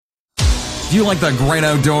Do you like the great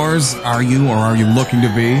outdoors? Are you or are you looking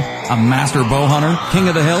to be a master bow hunter, king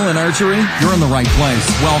of the hill in archery? You're in the right place.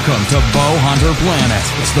 Welcome to Bow Hunter Planet.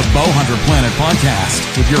 It's the Bow Hunter Planet podcast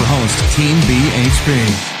with your host, Team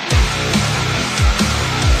BHP.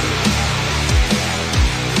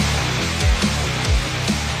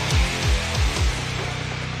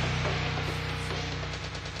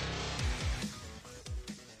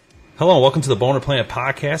 Hello, and welcome to the Bow Hunter Planet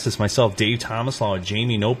podcast. It's myself, Dave Thomas, along with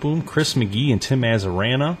Jamie Noteboom, Chris McGee, and Tim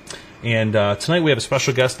Mazzarana. And tonight we have a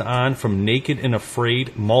special guest on from Naked and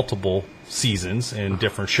Afraid, multiple seasons and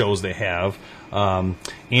different shows they have.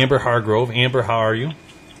 Amber Hargrove. Amber, how are you?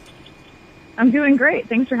 I'm doing great.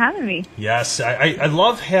 Thanks for having me. Yes, I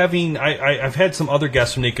love having... I've had some other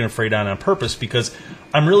guests from Naked and Afraid on purpose because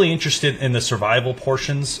I'm really interested in the survival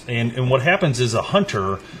portions. And what happens is a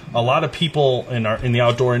hunter, a lot of people in the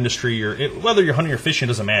outdoor industry, whether you're hunting or fishing,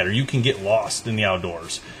 doesn't matter. You can get lost in the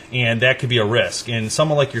outdoors, and that could be a risk. And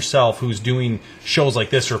someone like yourself who's doing shows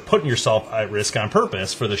like this or putting yourself at risk on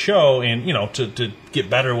purpose for the show and, you know, to get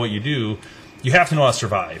better at what you do, you have to know how to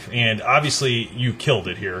survive. And obviously, you killed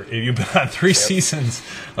it here. You've been on 3 seasons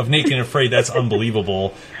of Naked and Afraid. That's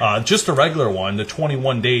unbelievable. Just a regular one, the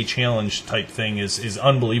 21-day challenge type thing is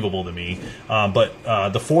unbelievable to me. But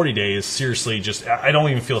the 40-day is seriously just, I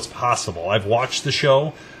don't even feel it's possible. I've watched the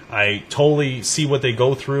show. I totally see what they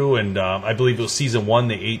go through. And I believe it was season 1,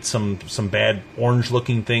 they ate some bad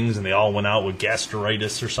orange-looking things, and they all went out with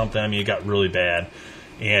gastritis or something. I mean, it got really bad.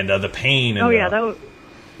 And the pain. And, that was...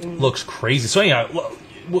 looks crazy. So yeah,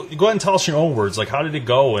 go ahead and tell us in your own words, like, how did it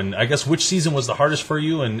go? And I guess which season was the hardest for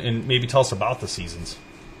you, and maybe tell us about the seasons.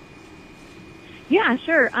 Yeah,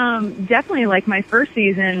 sure. Definitely, like, my first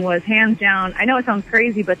season was hands down. I know it sounds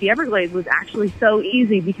crazy, but the Everglades was actually so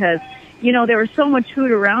easy because, you know, there was so much food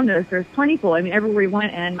around us. There's plentiful. I mean, everywhere we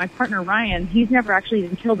went, and my partner Ryan, he's never actually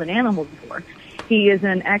even killed an animal before. He is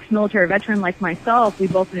an ex-military veteran like myself. We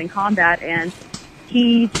both been in combat, and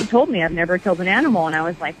he told me I've never killed an animal, and I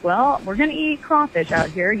was like, well, we're going to eat crawfish out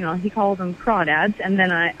here. You know, he called them crawdads. And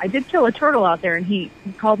then I did kill a turtle out there, and he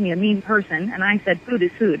called me a mean person, and I said food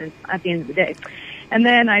is food at the end of the day. And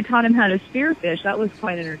then I taught him how to spearfish. That was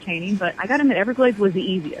quite entertaining, but I got him at Everglades was the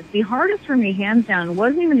easiest. The hardest for me, hands down,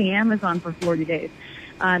 wasn't even the Amazon for 40 days.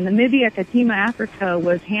 Namibia, Katima, Africa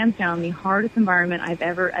was hands down the hardest environment I've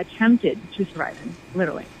ever attempted to survive in,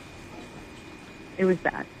 literally. It was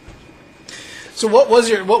bad. So what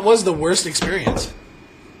was the worst experience?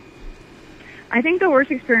 I think the worst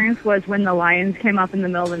experience was when the lions came up in the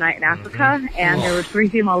middle of the night in Africa, and there were 3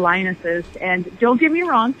 female lionesses. And don't get me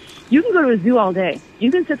wrong, you can go to a zoo all day. You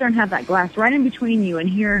can sit there and have that glass right in between you and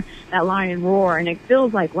hear that lion roar, and it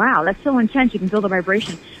feels like, wow, that's so intense. You can feel the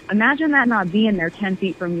vibration. Imagine that not being there 10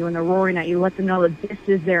 feet from you and they're roaring at you. Let them know that this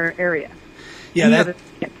is their area. Yeah, that's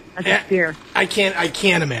a fear. I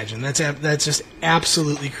can't imagine. That's just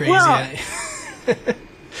absolutely crazy. Well,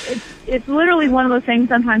 it's literally one of those things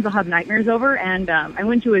sometimes I'll have nightmares over, and I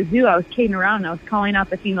went to a zoo, I was kidding around, and I was calling out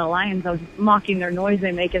the female lions, I was mocking their noise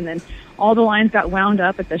they make, and then all the lions got wound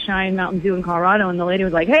up at the Cheyenne Mountain Zoo in Colorado, and the lady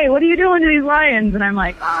was like, hey, what are you doing to these lions? And I'm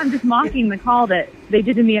like, oh, I'm just mocking the call that they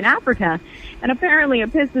did to me in Africa. And apparently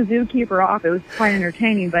it pissed the zookeeper off. It was quite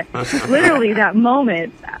entertaining, but literally that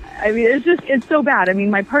moment, I mean, it's so bad. I mean,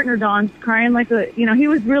 my partner Don's crying he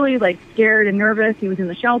was really like scared and nervous. He was in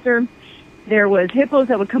the shelter. There was hippos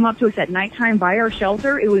that would come up to us at nighttime by our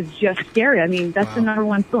shelter. It was just scary. I mean, that's the number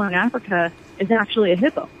one kill in Africa is actually a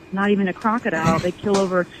hippo, not even a crocodile. They kill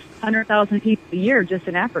over 100,000 people a year just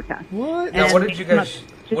in Africa. What? Now, what did you guys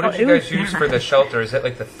use for the shelter? Is it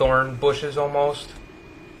like the thorn bushes almost?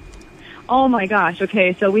 Oh my gosh.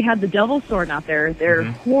 Okay, so we had the devil's thorn out there. They're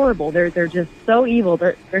horrible. They're just so evil.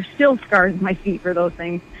 They're still scars on my feet for those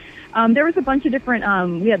things. There was a bunch of different,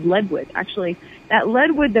 we had leadwood, actually. That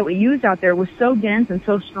leadwood that we used out there was so dense and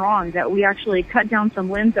so strong that we actually cut down some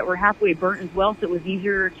limbs that were halfway burnt as well, so it was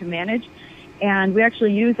easier to manage. And we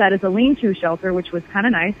actually used that as a lean-to shelter, which was kind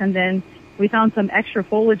of nice. And then we found some extra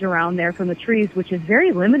foliage around there from the trees, which is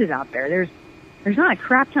very limited out there. There's not a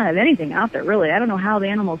crap ton of anything out there, really. I don't know how the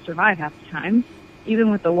animals survive half the time,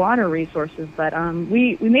 even with the water resources. But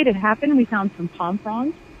we made it happen. We found some palm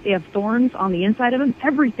fronds. They have thorns on the inside of them.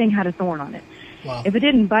 Everything had a thorn on it. Wow. If it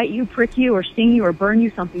didn't bite you, prick you, or sting you, or burn you,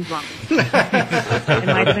 something's wrong. It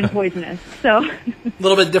might have been poisonous. So a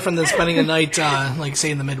little bit different than spending a night, like, say,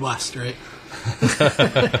 in the Midwest, right?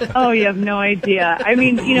 Oh, you have no idea. I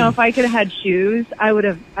mean, you know, if I could have had shoes, I would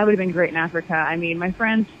have been great in Africa. I mean, my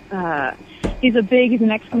friend, he's an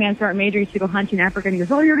ex-command sergeant major, used to go hunting in Africa, and he goes,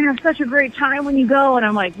 oh, you're going to have such a great time when you go. And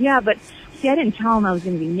I'm like, yeah, but See, I didn't tell him I was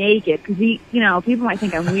going to be naked because people might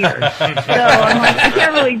think I'm weird. So I'm like, I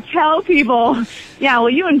can't really tell people, yeah, well,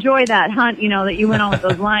 you enjoy that hunt, that you went on with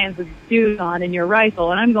those lions with shoes on and your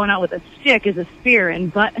rifle, and I'm going out with a stick as a spear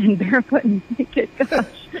and barefoot and naked. Gosh,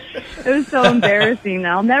 it was so embarrassing.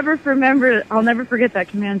 I'll never forget that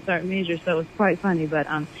Command Sergeant Major, so it was quite funny. But,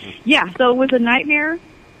 yeah, so it was a nightmare.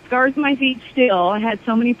 Scars on my feet still. I had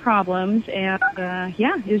so many problems, and,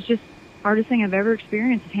 yeah, it was just hardest thing I've ever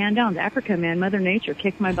experienced. Hand down to Africa, man. Mother Nature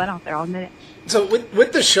kicked my butt out there. I'll admit it. So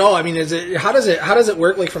with the show, I mean, how does it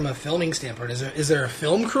work like from a filming standpoint? Is there a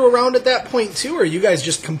film crew around at that point too, or are you guys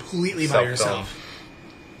just completely by yourself?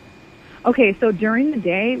 Okay, so during the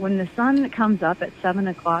day, when the sun comes up at 7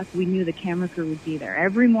 o'clock, we knew the camera crew would be there.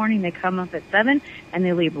 Every morning they come up at 7 and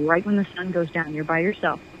they leave right when the sun goes down. You're by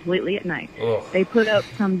yourself completely at night. Ugh. They put up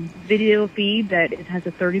some video feed that it has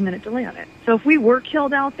a 30-minute delay on it. So if we were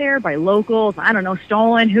killed out there by locals, I don't know,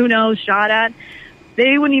 stolen, who knows, shot at,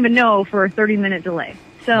 they wouldn't even know for a 30-minute delay.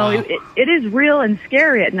 So wow. it is real and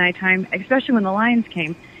scary at nighttime, especially when the lions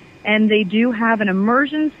came. And they do have an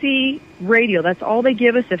emergency radio. That's all they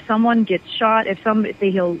give us if someone gets shot, if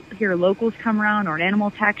they hear locals come around or an animal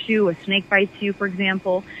attacks you, a snake bites you, for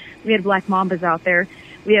example. We had black mambas out there.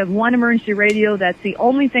 We have one emergency radio. That's the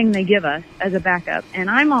only thing they give us as a backup.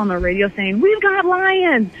 And I'm on the radio saying, "We've got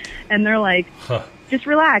lions." And they're like, just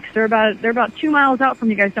relax. They're about 2 miles out from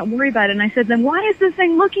you guys. Don't worry about it. And I said, then why is this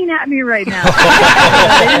thing looking at me right now?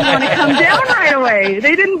 They didn't want to come down right away.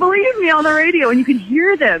 They didn't believe me on the radio, and you could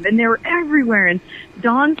hear them, and they were everywhere. And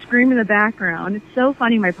Don screamed in the background. It's so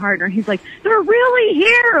funny. My partner, he's like, they're really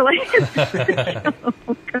here. Like,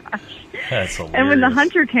 oh gosh. That's hilarious. And when the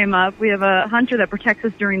hunter came up, we have a hunter that protects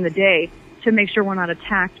us during the day to make sure we're not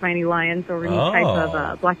attacked by any lions or any type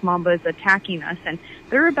of black mambas attacking us. And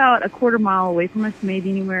they're about a quarter mile away from us, maybe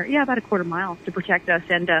anywhere. Yeah, about a quarter mile to protect us.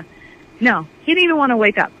 And no, he didn't even want to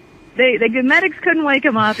wake up. The medics couldn't wake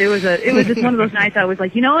him up. It was just one of those nights I was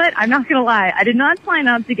like, you know what? I'm not going to lie. I did not sign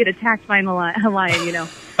up to get attacked by a lion,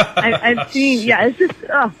 I've seen, yeah, it's just,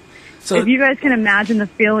 So if you guys can imagine the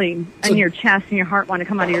feeling in your chest and your heart want to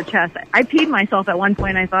come out of your chest. I peed myself at one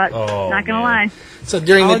point. I thought, not going to lie. So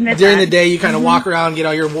during the day, you kind of walk around, get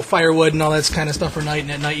all your firewood and all that kind of stuff for night,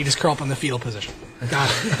 and at night you just curl up in the fetal position.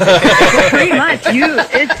 Got it. Pretty much.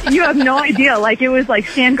 You have no idea. Like, it was like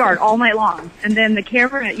stand guard all night long. And then the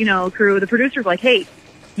camera, crew, the producer's like, hey,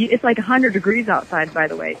 it's like 100 degrees outside, by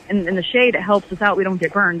the way. And in the shade, it helps us out. We don't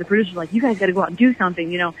get burned. The producer's like, you guys got to go out and do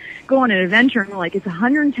something, go on an adventure. And we're like, it's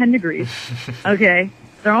 110 degrees. Okay.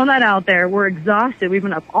 Throwing that out there. We're exhausted. We've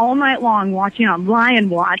been up all night long watching on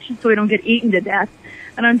Lion Watch so we don't get eaten to death.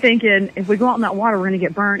 And I'm thinking, if we go out in that water, we're going to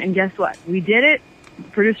get burned. And guess what? We did it. The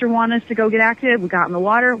producer wanted us to go get active. We got in the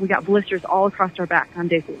water. We got blisters all across our back on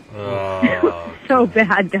day 4. So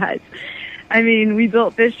bad, guys. I mean, we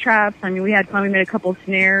built fish traps. I mean, we had fun. We made a couple of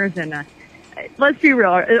snares. And let's be real.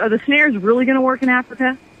 Are the snares really going to work in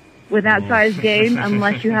Africa with that size game?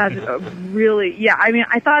 Unless you have a really, yeah. I mean,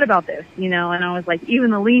 I thought about this, and I was like, even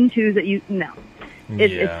the lean-tos that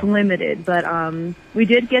it's limited. But we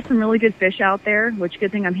did get some really good fish out there, which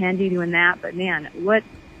good thing I'm handy doing that. But man,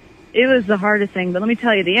 it was the hardest thing. But let me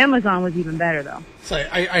tell you, the Amazon was even better though. So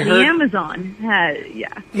I heard the Amazon had,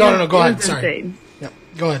 yeah. No, go ahead. Sorry. Yep,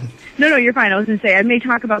 go ahead. No, you're fine. I was going to say, I may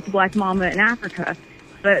talk about the black mamba in Africa,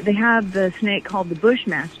 but they have the snake called the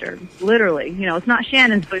Bushmaster. Literally, it's not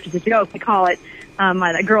Shannon's bush; it's a joke. We call it.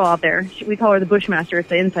 That girl out there, we call her the Bushmaster. It's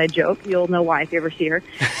an inside joke. You'll know why if you ever see her.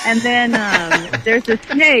 And then there's a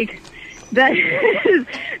snake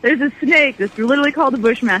there's a snake that's literally called the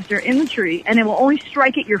Bushmaster in the tree, and it will only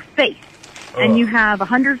strike at your face. And you have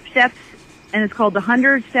 100 steps, and it's called the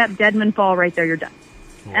 100-step Deadman Fall. Right there, you're done.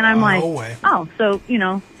 Wow. And I'm like,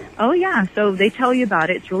 oh yeah. So they tell you about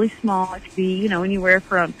it. It's really small. It could be, anywhere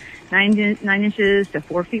from 9 inches to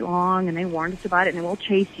 4 feet long, and they warned us about it, and it will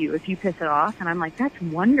chase you if you piss it off. And I'm like, that's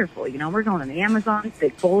wonderful. We're going to the Amazon,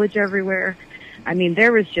 big foliage everywhere. I mean,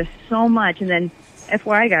 there was just so much. And then,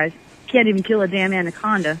 FYI, guys, can't even kill a damn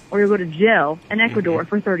anaconda, or you'll go to jail in Ecuador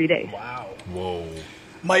for 30 days. Wow. Whoa.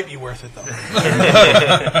 Might be worth it, though.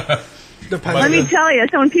 Let me tell you,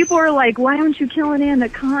 so when people are like, why don't you kill an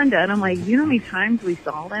anaconda? And I'm like, you know how many times we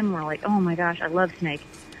saw them? And we're like, oh my gosh, I love snake.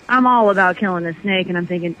 I'm all about killing a snake. And I'm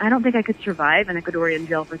thinking, I don't think I could survive an Ecuadorian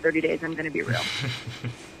jail for 30 days. I'm going to be real.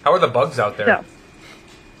 How are the bugs out there?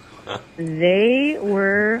 So, they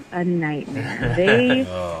were a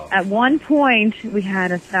nightmare. At one point, we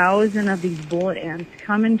had 1,000 of these bullet ants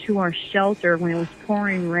come into our shelter when it was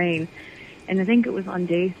pouring rain. And I think it was on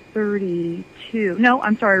day 32. No,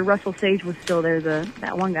 I'm sorry, Russell Sage was still there,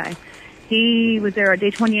 that one guy. He was there at day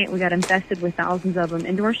 28. We got infested with thousands of them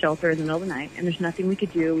into our shelter in the middle of the night, and there's nothing we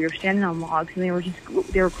could do. We were standing on logs, and they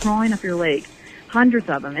were crawling up your leg, hundreds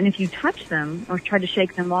of them. And if you touch them or try to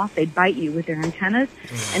shake them off, they'd bite you with their antennas,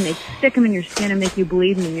 and they'd stick them in your skin and make you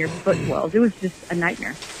bleed, and your foot swells. It was just a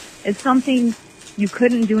nightmare. It's something you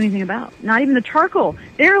couldn't do anything about. Not even the charcoal.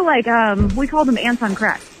 They're like, we called them ants on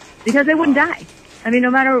crack because they wouldn't die. I mean,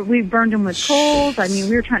 no matter, we burned him with coals. I mean,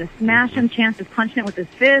 we were trying to smash him. Chance was punching it with his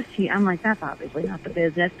fist. I'm like, that's obviously not the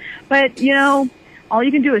business. But, you know, all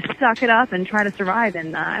you can do is suck it up and try to survive.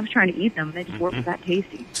 And I was trying to eat them. They just weren't that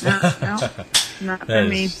tasty. No, not for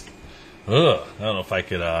me. Ugh, I don't know if I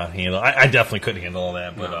could handle. I definitely couldn't handle all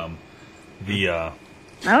that. But Oh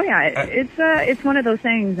yeah, it's one of those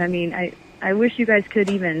things. I mean, I wish you guys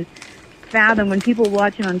could even fathom when people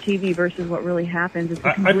watch it on TV versus what really happens. It's a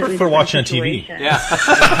I prefer watching on TV. Yeah.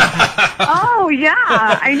 Oh yeah,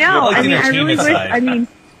 I know. Like I mean, I really wish. side. I mean,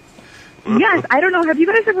 yes. I don't know. Have you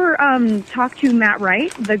guys ever talked to Matt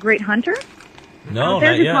Wright, the great hunter? No,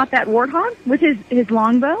 There not who yet. caught that warthog with his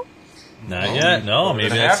longbow. Not yet. No, maybe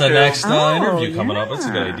Gonna that's the have to. next Oh, interview coming up. That's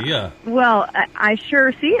a good yeah. idea. Well, I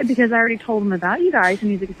sure see it because I already told him about you guys,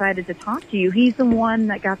 and he's excited to talk to you. He's the one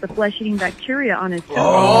that got the flesh-eating bacteria on his toe.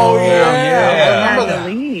 Oh, yeah. yeah. I Had remember to that.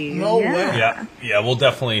 leave. No yeah. way. Yeah, we'll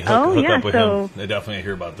definitely hook up with him. I definitely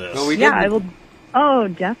hear about this. Well, we Yeah, did. I will. Oh,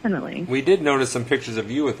 definitely. We did notice some pictures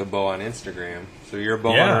of you with a bow on Instagram, so you're a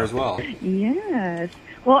bow Yeah. hunter as well. Yes.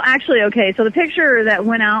 Well, actually, okay. So the picture that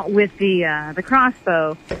went out with the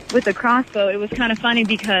crossbow, it was kind of funny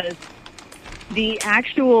because the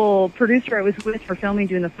actual producer I was with for filming,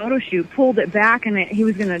 doing the photo shoot, pulled it back and he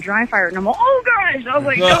was going to dry fire it. And I'm like, oh gosh! I was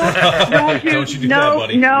like, don't shoot, Don't you do no, that,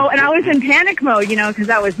 buddy. no. And I was in panic mode, you know, because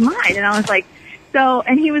that was mine. And I was like. So,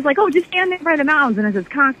 and he was like, oh, just stand there by the mountains. And as it's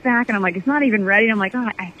cocked back, and I'm like, it's not even ready. And I'm like, oh,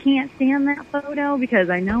 I can't stand that photo because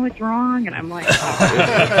I know it's wrong. And I'm like,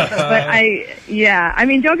 oh. But I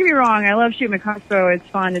mean, don't get me wrong. I love shooting a crossbow. It's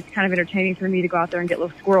fun. It's kind of entertaining for me to go out there and get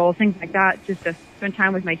little squirrels, things like that, just to spend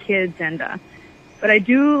time with my kids. And, but I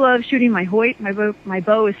do love shooting my Hoyt. My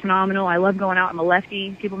bow is phenomenal. I love going out. I'm a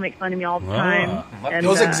lefty. People make fun of me all the time. And,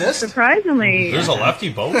 Those exist? Surprisingly. There's a lefty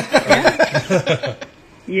boat.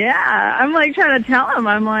 Yeah, I'm like trying to tell him.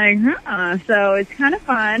 I'm like, So it's kind of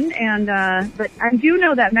fun, and but I do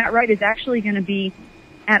know that Matt Wright is actually going to be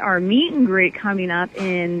at our meet and greet coming up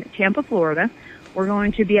in Tampa, Florida. We're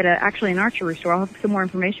going to be at actually an archery store. I'll have some more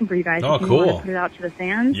information for you guys Oh, if you cool. want to put it out to the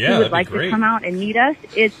fans Yeah, who that'd would be like great. to come out and meet us.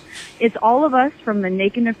 It's all of us from the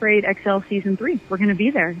Naked and Afraid XL Season 3. We're going to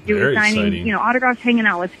be there doing Very signing, exciting. autographs, hanging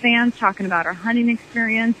out with fans, talking about our hunting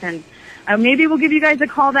experience, and maybe we'll give you guys a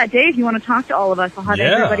call that day if you want to talk to all of us. I'll have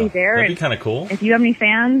everybody there. That'd be and kind of cool. if you have any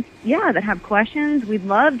fans, that have questions, we'd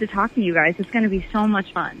love to talk to you guys. It's going to be so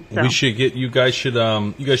much fun. So. We should get you guys. Do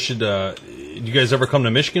you guys ever come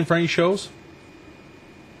to Michigan for any shows?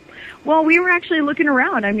 Well, we were actually looking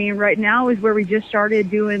around. I mean, right now is where we just started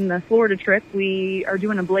doing the Florida trip. We are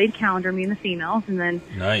doing a blade calendar, me and the females, and then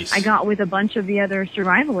Nice. I got with a bunch of the other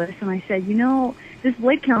survivalists, and I said, this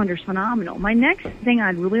blade calendar is phenomenal. My next thing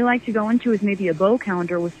I'd really like to go into is maybe a bow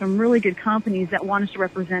calendar with some really good companies that want us to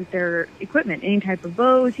represent their equipment, any type of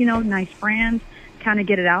bows, nice brands, kind of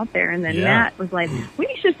get it out there. And then Yeah. Matt was like,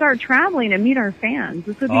 we should start traveling and meet our fans.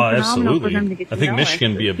 This would be phenomenal absolutely. for them to get to I think know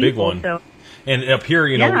Michigan us would be as a big people. one. So, And up here,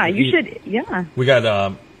 you should. Yeah. We got,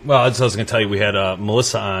 well, I was going to tell you, we had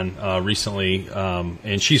Melissa on recently,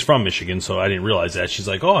 and she's from Michigan, so I didn't realize that. She's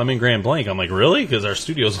like, oh, I'm in Grand Blanc. I'm like, really? Because our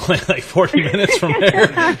studio's only like 40 minutes from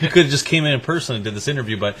there. You could have just came in person and did this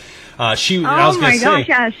interview, but I was going Oh to my say. gosh,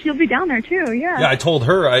 yeah, she'll be down there too, yeah. Yeah, I told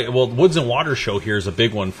her, Woods and Water Show here is a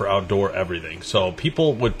big one for outdoor everything. So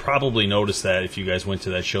people would probably notice that if you guys went to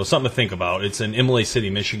that show. Something to think about. It's in Imlay City,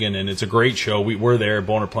 Michigan, and it's a great show. We're there.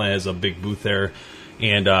 Boner Planet has a big booth there.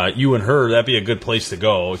 And you and her, that'd be a good place to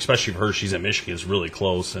go, especially for her. She's in Michigan. It's really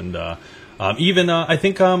close. And even, I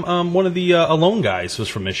think one of the Alone guys was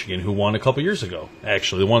from Michigan who won a couple years ago,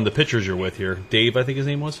 actually. One of the pitchers you're with here. Dave, I think his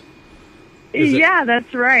name was. Yeah,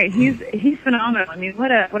 that's right. He's phenomenal. I mean,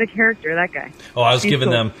 what a character, that guy. Oh, I was He's giving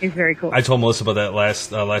cool. them. He's very cool. I told Melissa about that last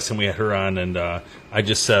time we had her on, and I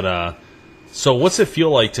just said, so what's it feel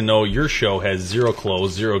like to know your show has zero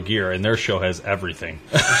clothes, zero gear, and their show has everything?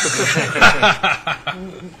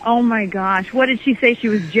 Oh my gosh, what did she say? She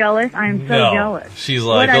was jealous. I am so jealous. She's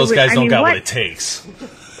like, those guys don't got what it takes.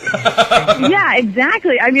 Yeah,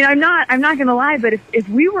 exactly. I mean, I'm not going to lie, but if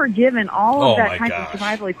we were given all of that type of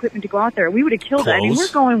survival equipment to go out there, we would have killed it. I mean,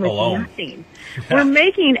 we're going with nothing. We're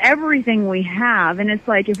making everything we have, and it's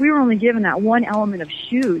like if we were only given that one element of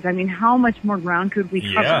shoes, I mean, how much more ground could we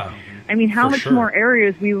cover? Yeah. I mean, how much more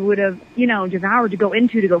areas we would have, devoured to go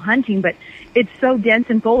into to go hunting, but it's so dense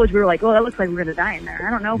in foliage. We were like, oh, that looks like we're going to die in there.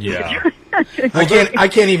 I don't know. Yeah. I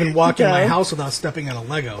can't even walk in my house without stepping on a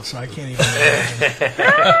Lego, so I can't even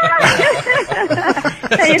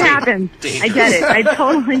Hey, it happens. I get it. I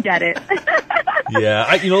totally get it.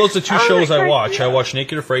 Yeah, those are two shows I watch. I watch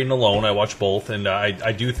Naked, Afraid, and Alone. I watch both, and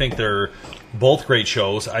I do think they're both great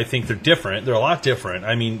shows. I think they're different. They're a lot different.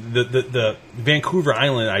 I mean, the Vancouver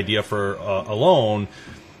Island idea for Alone,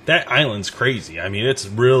 that island's crazy. I mean, it's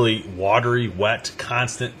really watery, wet,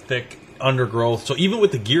 constant, thick undergrowth. So even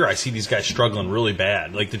with the gear, I see these guys struggling really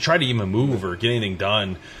bad. Like, to try to even move or get anything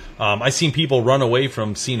done. I've seen people run away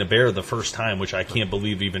from seeing a bear the first time, which I can't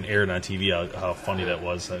believe even aired on TV. How funny that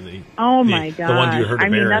was. My God! The one dude heard a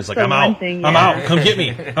bear is like, "I'm out! I'm out! Come get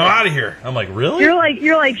me! I'm out of here!" I'm like, "Really?"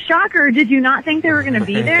 You're like, shocker! Did you not think they were going to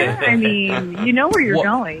be there? I mean, you know where you're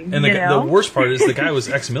going. And the worst part is the guy was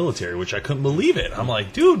ex-military, which I couldn't believe it. I'm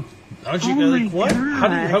like, dude, aren't you like what?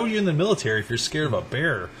 How are you in the military if you're scared of a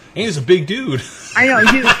bear? And he's a big dude. I know.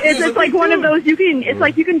 It's like one of those It's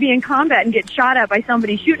like you can be in combat and get shot at by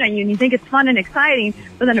somebody shooting at you, and you think it's fun and exciting,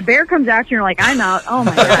 but then a bear comes after you, and you're like, I'm out. Oh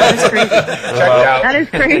my God, that's crazy. That is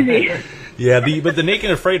crazy. Yeah, but the Naked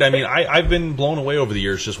and Afraid. I mean, I've been blown away over the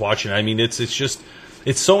years just watching. I mean, it's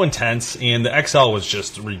so intense, and the XL was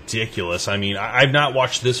just ridiculous. I mean, I've not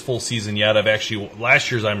watched this full season yet.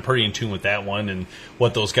 Last year's I'm pretty in tune with that one and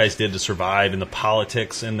what those guys did to survive and the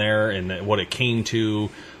politics in there and what it came to.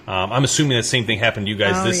 I'm assuming the same thing happened to you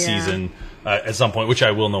guys this season at some point, which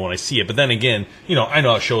I will know when I see it. But then again, I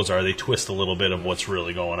know how shows are. They twist a little bit of what's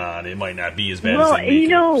really going on. It might not be as bad as they make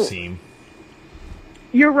it seem.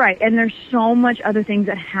 You're right, and there's so much other things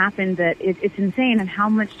that happen that it's insane, and how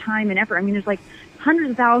much time and effort. I mean, there's like hundreds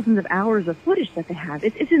of thousands of hours of footage that they have.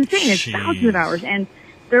 It's insane. It's thousands of hours, and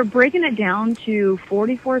they're breaking it down to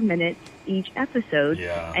 44 minutes each episode,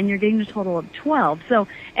 and you're getting a total of 12. So,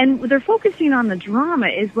 and they're focusing on the drama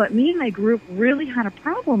is what me and my group really had a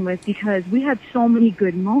problem with, because we had so many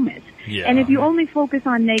good moments. Yeah. And if you only focus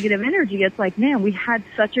on negative energy, it's like, man, we had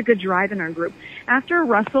such a good drive in our group. After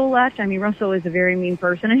Russell left, I mean, Russell is a very mean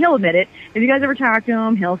person, and he'll admit it. If you guys ever talk to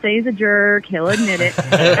him, he'll say he's a jerk. He'll admit it.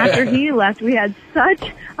 After he left, we had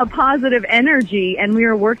such a positive energy, and we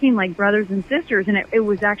were working like brothers and sisters, and it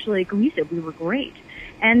was actually cohesive. We were great.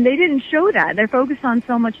 And they didn't show that. They're focused on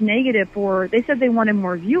so much negative they said they wanted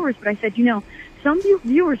more viewers, but I said, some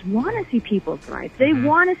viewers want to see people thrive. They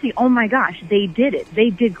want to see, oh my gosh, they did it.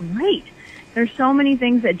 They did great. There's so many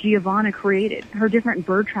things that Giovanna created, her different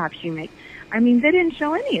bird traps she makes. I mean, they didn't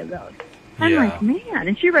show any of those. I'm like, man.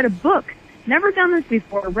 And she read a book. Never done this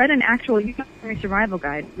before. Read an actual Yukon survival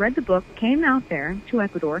guide. Read the book. Came out there to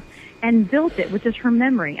Ecuador and built it with just her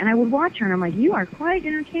memory. And I would watch her, and I'm like, you are quite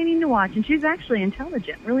entertaining to watch. And she's actually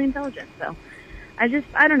intelligent, really intelligent. So I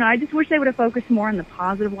don't know. I just wish they would have focused more on the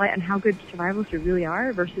positive light and how good survivalists really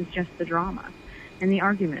are versus just the drama and the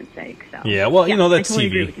argument's sake. So yeah, well, that's totally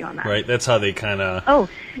TV, agree with you on that. right? That's how they kind of. Oh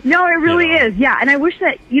no, it really is. Yeah, and I wish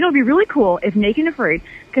that it'd be really cool if Naked and Afraid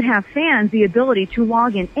could have fans the ability to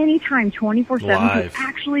log in anytime, 24/7, to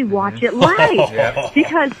actually watch it live.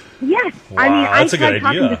 Because I mean, I tried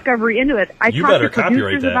talking Discovery into it. I talked to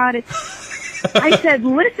producers about it. I said,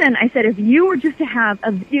 listen, if you were just to have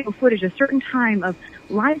a video footage, a certain time of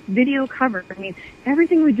live video coverage, I mean,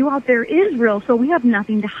 everything we do out there is real, so we have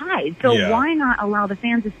nothing to hide. So why not allow the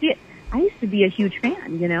fans to see it? I used to be a huge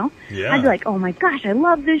fan, Yeah. I'd be like, oh my gosh, I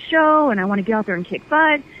love this show, and I want to get out there and kick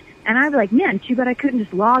butt. And I'd be like, man, too bad I couldn't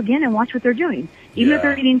just log in and watch what they're doing. Even if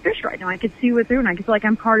they're eating fish right now, I could see what they're doing. I could feel like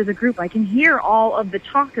I'm part of the group. I can hear all of the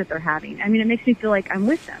talk that they're having. I mean, it makes me feel like I'm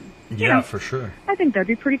with them. Yeah, for sure. I think that'd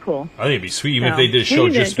be pretty cool. I think it'd be sweet, even if they did a show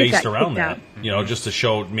just based around that. Just to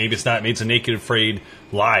show, maybe it's a Naked Afraid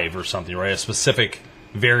live or something, right? A specific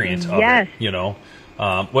variant of it,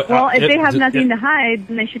 if they have nothing to hide,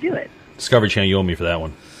 then they should do it. Discovery Channel, you owe me for that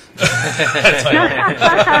one.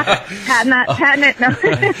 Patent it. No.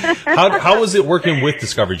 How is it working with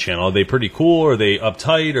Discovery Channel? Are they pretty cool? Are they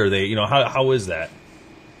uptight? Are they, how is that?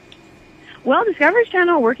 Well, Discovery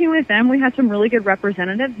Channel, working with them, we had some really good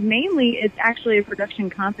representatives. Mainly, it's actually a production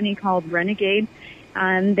company called Renegade.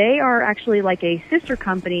 And they are actually like a sister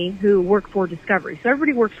company who work for Discovery. So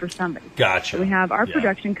everybody works for somebody. Gotcha. So we have our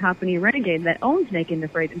production company, Renegade, that owns Naked and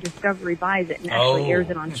Afraid, and Discovery buys it and actually airs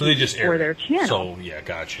it on TV for their channel. So,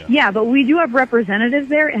 gotcha. Yeah, but we do have representatives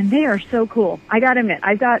there, and they are so cool. I got to admit,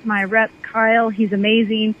 I've got my rep, Kyle. He's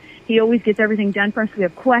amazing. He always gets everything done for us. We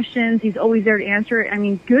have questions. He's always there to answer it. I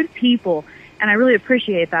mean, good people. And I really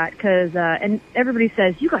appreciate that because, and everybody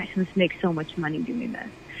says, you guys must make so much money doing this.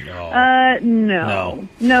 No.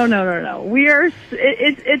 We are.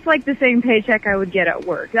 It's like the same paycheck I would get at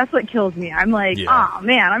work. That's what kills me. I'm like, oh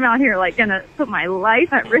man, I'm out here like gonna put my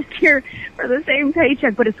life at risk here for the same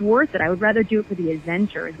paycheck, but it's worth it. I would rather do it for the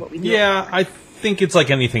adventure. Is what we do. Yeah, I think it's like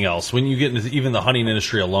anything else. When you get into even the hunting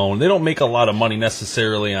industry alone, they don't make a lot of money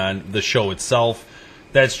necessarily on the show itself.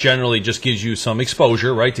 That's generally just gives you some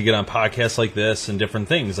exposure, right, to get on podcasts like this and different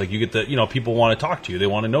things. Like you get the, people want to talk to you, they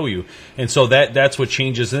want to know you, and so that's what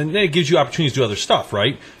changes, and then it gives you opportunities to do other stuff,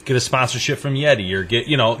 right? Get a sponsorship from Yeti, or get,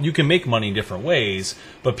 you can make money in different ways.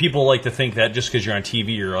 But people like to think that just because you're on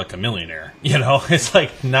TV, you're like a millionaire. It's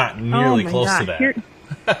like not nearly close to that.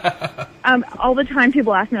 All the time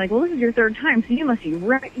people ask me like, well, this is your third time, so you must be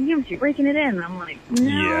raking it in. And I'm like,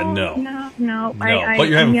 no. But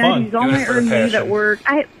you're having fun. I use all my earnings at work.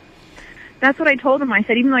 That's what I told them. I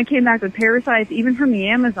said, even though I came back with parasites, even from the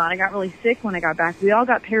Amazon, I got really sick when I got back. We all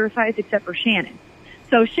got parasites except for Shannon.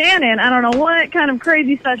 So Shannon, I don't know what kind of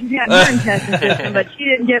crazy stuff she's got in her intestine system, but she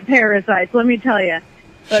didn't get parasites, let me tell you.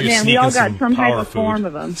 But man, we all got some type of form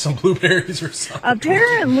of them. Some blueberries or something.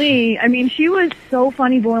 Apparently, she was so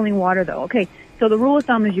funny boiling water though. Okay, so the rule of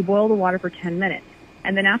thumb is you boil the water for 10 minutes.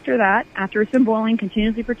 And then after that, after it's been boiling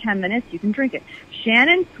continuously for 10 minutes, you can drink it.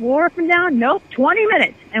 Shannon swore up and down, nope, 20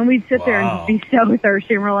 minutes. And we'd sit there and be so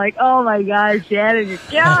thirsty. And we're like, oh my gosh, Shannon, you're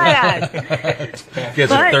killing us.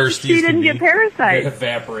 But she didn't get parasites. It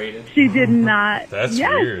evaporated. She did not. That's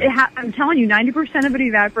weird. I'm telling you, 90% of it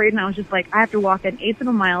evaporated. And I was just like, I have to walk an eighth of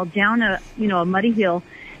a mile down a muddy hill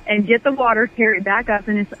and get the water, carry it back up.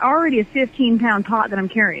 And it's already a 15-pound pot that I'm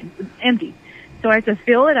carrying. It's empty. So I have to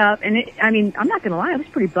fill it up, and I'm not going to lie, I was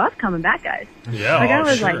pretty buff coming back, guys. Yeah, I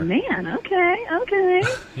was like, man, okay.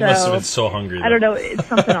 You must have been so hungry, though. I don't know, it's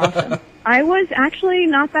something awesome. I was actually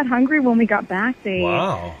not that hungry when we got back. They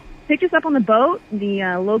picked us up on the boat, the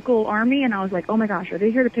local army, and I was like, oh my gosh, are they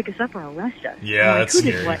here to pick us up or arrest us? Yeah, that's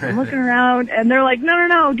scary. I'm looking around, and they're like,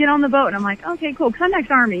 no, get on the boat. And I'm like, okay, cool, because I'm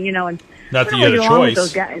ex-army, and not that you had a choice.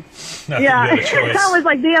 Those guys. I was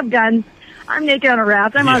like, they have guns. I'm naked on a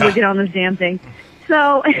raft. I might as well get on this damn thing.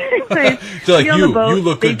 So, anyway, so like, you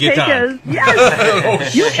look good, get on.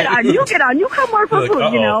 Yes. You get on. You come more for food,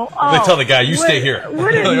 They tell the guy, you stay here.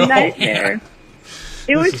 What a nightmare.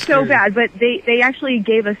 It was so bad, but they actually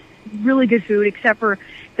gave us really good food, except for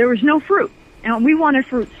there was no fruit. And we wanted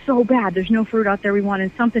fruit so bad. There's no fruit out there. We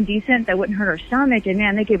wanted something decent that wouldn't hurt our stomach. And,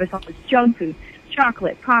 man, they gave us all this junk food.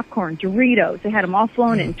 Chocolate, popcorn, Doritos. They had them all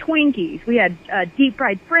flown in. Twinkies. We had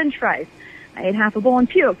deep-fried French fries. I ate half a bowl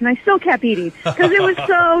and puked, and I still kept eating because it was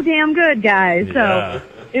so damn good, guys. So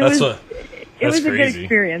it was a good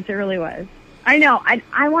experience. It really was. I know.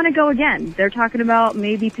 I want to go again. They're talking about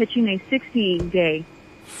maybe pitching a 60-day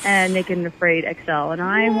Naked and Afraid XL, and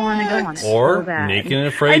I want to go on it. Or so bad. Naked and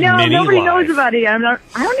Afraid I know, Mini nobody Live. knows about it. I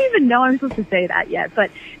don't even know I'm supposed to say that yet,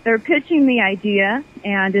 but they're pitching the idea,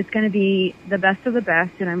 and it's going to be the best of the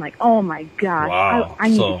best, and I'm like, oh my gosh, wow. I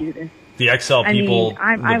need to do this. The XL people,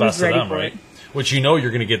 the best of them, right? It. Which you're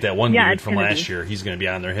going to get that one dude from last year. He's going to be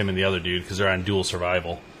on there, him and the other dude, because they're on dual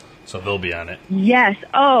survival. So they'll be on it. Yes.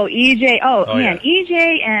 Oh, EJ. Oh man, yeah.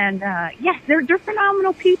 EJ and yes, they're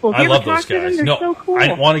phenomenal people. I love those guys. They're so cool.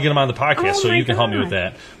 I want to get them on the podcast, so you can help me with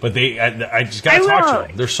that. But I just got to talk to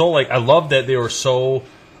them. They're so I love that they were so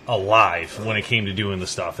alive when it came to doing the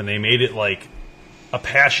stuff, and they made it like a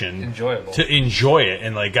passion, enjoyable to enjoy it,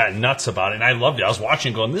 and got nuts about it. And I loved it. I was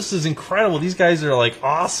watching, going, "This is incredible. These guys are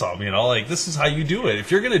awesome. This is how you do it. If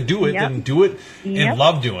you're gonna do it, then do it and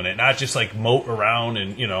love doing it, not just moat around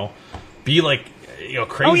and be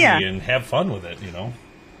crazy and have fun with it.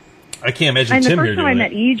 I can't imagine Tim here doing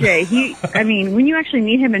it. And the first time I met EJ, when you actually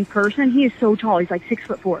meet him in person, he is so tall. He's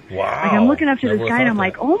 6'4". Wow. I'm looking up to this guy and I'm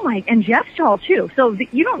like, oh my, and Jeff's tall too. So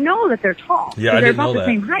you don't know that they're tall. Yeah, they're about the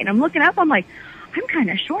same height. And I'm looking up, I'm like, I'm kind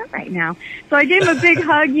of short right now. So I gave him a big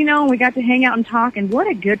hug, and we got to hang out and talk, and what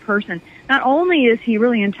a good person. Not only is he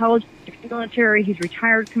really intelligent, military, he's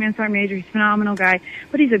retired command sergeant major, he's a phenomenal guy,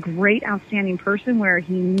 but he's a great, outstanding person where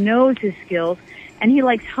he knows his skills, and he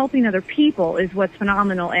likes helping other people is what's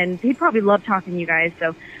phenomenal, and he'd probably love talking to you guys.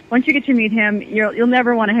 So once you get to meet him, you'll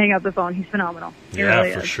never want to hang up the phone. He's phenomenal. He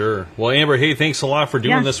really for is. Sure. Well, Amber, hey, thanks a lot for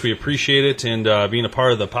doing this. We appreciate it, and being a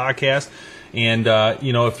part of the podcast. And,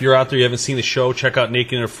 if you're out there, you haven't seen the show, check out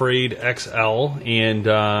Naked and Afraid XL.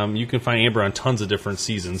 And you can find Amber on tons of different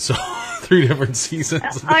seasons. So 3 different seasons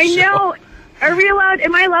of the show. Know.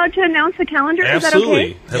 Am I allowed to announce the calendar?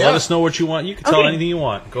 Absolutely. Is that okay? Let us know what you want. You can tell anything you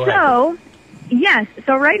want. Go ahead. So, yes.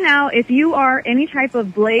 So right now, if you are any type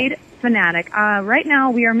of blade fanatic, right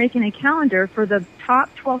now we are making a calendar for the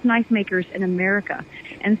top 12 knife makers in America.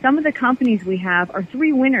 And some of the companies we have are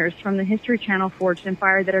 3 winners from the History Channel Forged in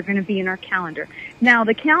Fire that are going to be in our calendar. Now,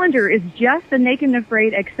 the calendar is just the Naked and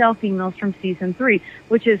Afraid Excel females from season 3,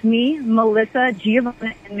 which is me, Melissa,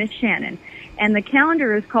 Giovanna, and Miss Shannon. And the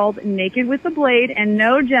calendar is called Naked with the Blade. And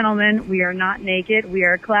no, gentlemen, we are not naked. We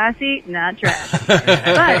are classy, not trash.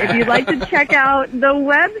 But if you'd like to check out the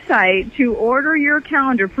website to order your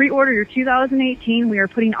calendar, pre-order your 2018, we are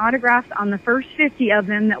putting autographs on the first 50 of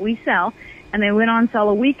them that we sell. And they went on sale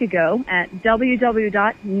a week ago at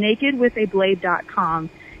www.nakedwithablade.com.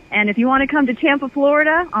 And if you want to come to Tampa,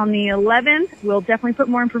 Florida on the 11th, we'll definitely put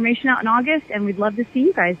more information out in August, and we'd love to see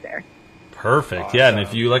you guys there. Perfect. Awesome. Yeah, and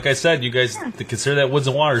if you, like I said, you guys consider that Woods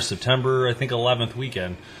and Water September, I think, 11th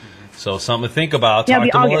weekend. So something to think about. Yeah,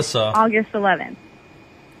 Talk to August, Melissa. August 11th.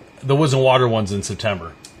 The Woods and Water one's in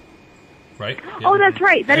September, right? Oh, that's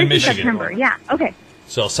right. That is in Michigan. September. Yeah, okay.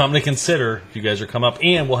 So something to consider if you guys are come up,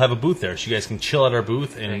 and we'll have a booth there, so you guys can chill at our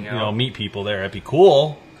booth and meet people there. That'd be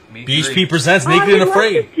cool. BHP presents Naked and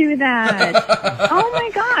Afraid. Love to do that. Oh my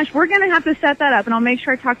gosh, we're gonna have to set that up, and I'll make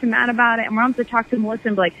sure I talk to Matt about it, and we'll have to talk to Melissa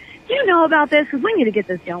and be like, "Do you know about this? Because we need to get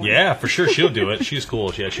this going." Yeah, for sure, she'll do it. She's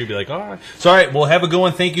cool. Yeah, she'll be like, "All right." So, all right, we'll have a good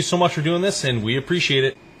one. Thank you so much for doing this, and we appreciate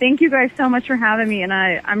it. Thank you guys so much for having me, and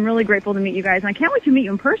I'm really grateful to meet you guys. And I can't wait to meet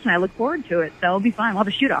you in person. I look forward to it, so it'll be fun. We'll have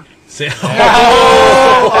a shoot-off.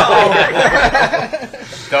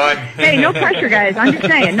 Done. Hey, no pressure, guys. I'm just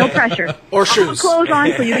saying, no pressure. Or shoes. Put clothes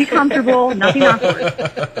on so you be comfortable. Nothing awkward.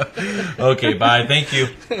 Okay, bye. Thank you.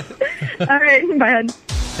 All right, bye.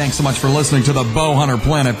 Thanks so much for listening to the Bowhunter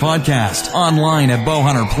Planet podcast, online at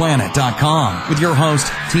bowhunterplanet.com with your host,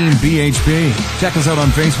 Team BHP. Check us out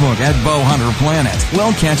on Facebook at Bowhunter Planet.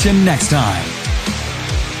 We'll catch you next time.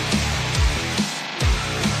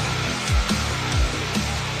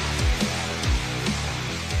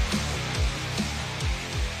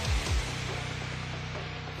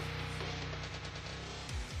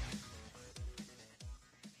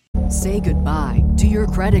 Say goodbye to your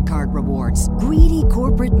credit card rewards. Greedy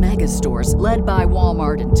corporate mega stores, led by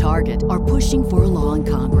Walmart and Target, are pushing for a law in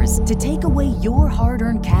Congress to take away your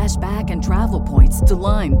hard-earned cash back and travel points to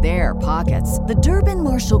line their pockets. The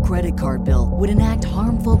Durbin-Marshall credit card bill would enact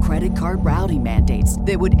harmful credit card routing mandates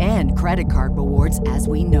that would end credit card rewards as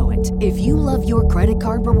we know it. If you love your credit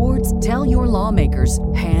card rewards, tell your lawmakers,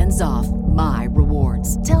 hands off my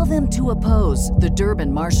rewards. Tell them to oppose the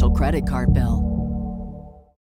Durbin-Marshall credit card bill.